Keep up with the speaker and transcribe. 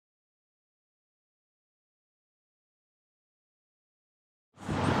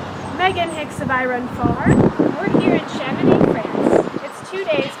Xavier Thévenard. We're here in Chamonix, France. It's 2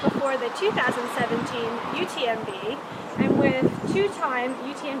 days before the 2017 UTMB. I'm with two-time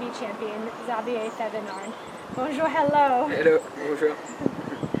UTMB champion Xavier Thévenard. Bonjour, hello. Hello, bonjour.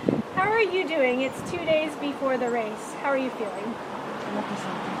 How are you doing? It's 2 days before the race. How are you feeling?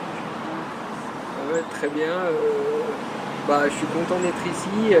 Très bien. Je suis content d'être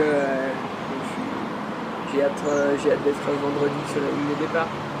ici. J'ai hâte d'être vendredi sur la ligne de départ.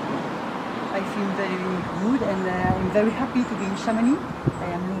 I feel very good and I'm very happy to be in Chamonix.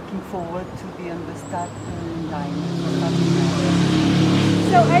 I am looking forward to be on the start line.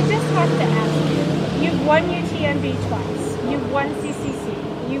 So I just have to ask you, you've won UTMB twice, you've won CCC,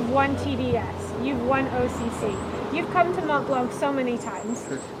 you've won TDS, you've won OCC. You've come to Mont Blanc so many times.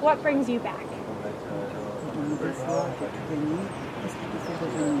 What brings you back?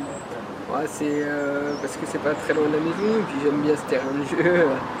 C'est parce que c'est pas très loin de la maison et puis j'aime bien ce terrain de jeu.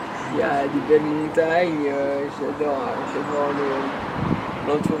 Il y a des belles montagnes, j'adore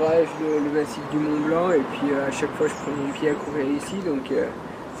l'entourage, le massif du Mont Blanc et puis à chaque fois je prends mon pied à courir ici donc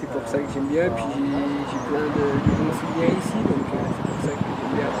c'est pour ça que j'aime bien. Et puis j'ai plein de bons souvenirs ici donc c'est pour ça que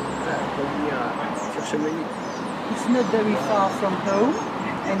j'aime bien revenir sur Chamonix. It's not very far from home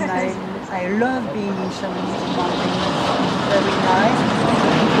and I love being in Chamonix mountain. It's very nice, the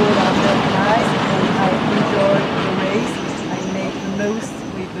people are very nice and I enjoy the race. I make the most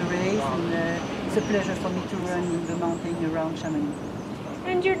with the race and it's a pleasure for me to run in the mountain around Chamonix.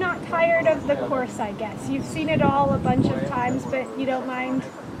 And you're not tired of the course, I guess. You've seen it all a bunch of times, but you don't mind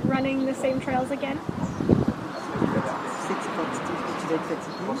running the same trails again? Tu sais que tu vas être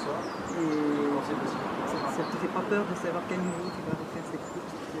fatigué et ça te fait pas peur de savoir qu'à nouveau tu vas refaire cette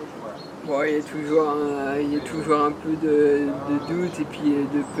course? Bon, il y a toujours un peu de doute et puis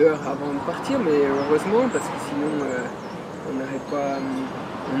de peur avant de partir, mais heureusement parce que sinon on n'aurait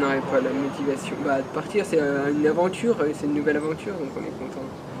pas la motivation. De partir, c'est une aventure, c'est une nouvelle aventure, donc on est content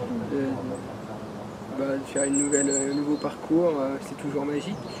de faire un nouveau parcours, c'est toujours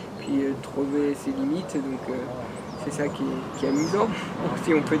magique. Puis trouver ses limites, donc c'est ça qui est amusant,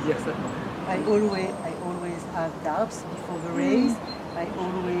 si on peut dire ça. I always have doubts before the race. I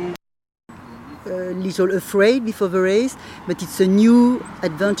always little afraid before the race, but it's a new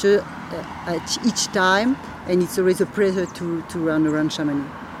adventure at each time, and it's always a pleasure to run around Chamonix.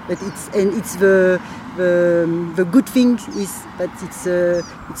 But it's the good thing is that it's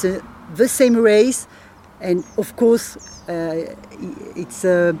the same race, and of course it's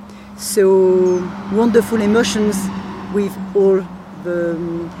so wonderful emotions with all the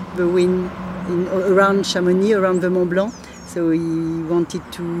win around Chamonix, around the Mont Blanc. So he wanted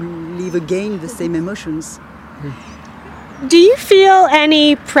to live again the same emotions. Do you feel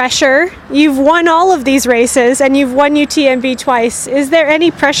any pressure? You've won all of these races and you've won UTMB twice. Is there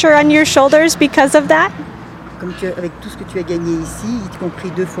any pressure on your shoulders because of that? Avec tout ce que tu as gagné ici, y compris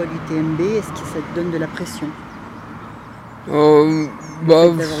 2 fois l'UTMB, est-ce que ça te donne de la pression?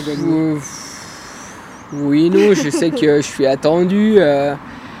 Oui, non, je sais que je suis attendu.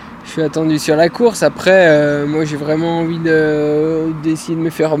 Je suis attendu sur la course. Après, moi j'ai vraiment envie d'essayer de me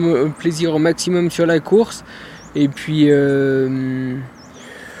faire plaisir au maximum sur la course. Et puis et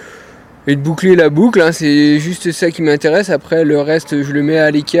de boucler la boucle, hein, c'est juste ça qui m'intéresse. Après le reste je le mets à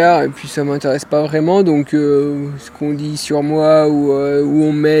l'écart et puis ça m'intéresse pas vraiment. Donc ce qu'on dit sur moi ou où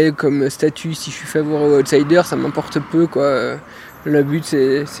on met comme statut, si je suis favori ou outsider, ça m'importe peu quoi. Le but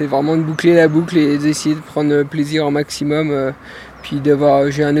c'est vraiment de boucler la boucle et d'essayer de prendre plaisir au maximum. Puis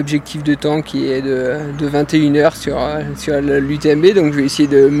j'ai un objectif de temps qui est de 21 heures sur l'UTMB, donc je vais essayer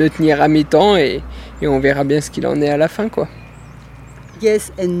de me tenir à mes temps et on verra bien ce qu'il en est à la fin quoi.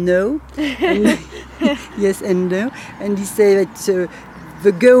 Yes and no. Yes and no. And he said that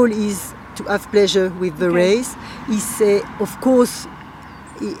the goal is to have pleasure with the race. He said, of course,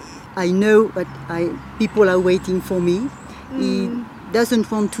 I know that people are waiting for me. He doesn't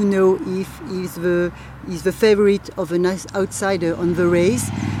want to know if he's the favorite of an outsider on the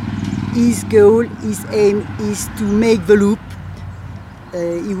race. His goal, his aim is to make the loop.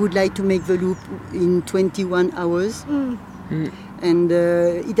 He would like to make the loop in 21 hours. And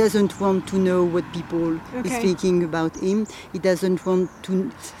he doesn't want to know what people is thinking about him. He doesn't want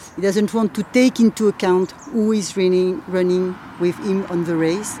to take into account who is running with him on the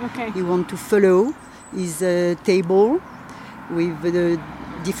race. He wants to follow his table with the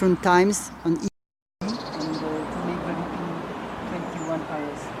different times on each and to make the loop in 21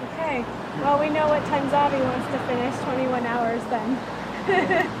 hours. Okay. Well, we know what time Xavi wants to finish, 21 hours then.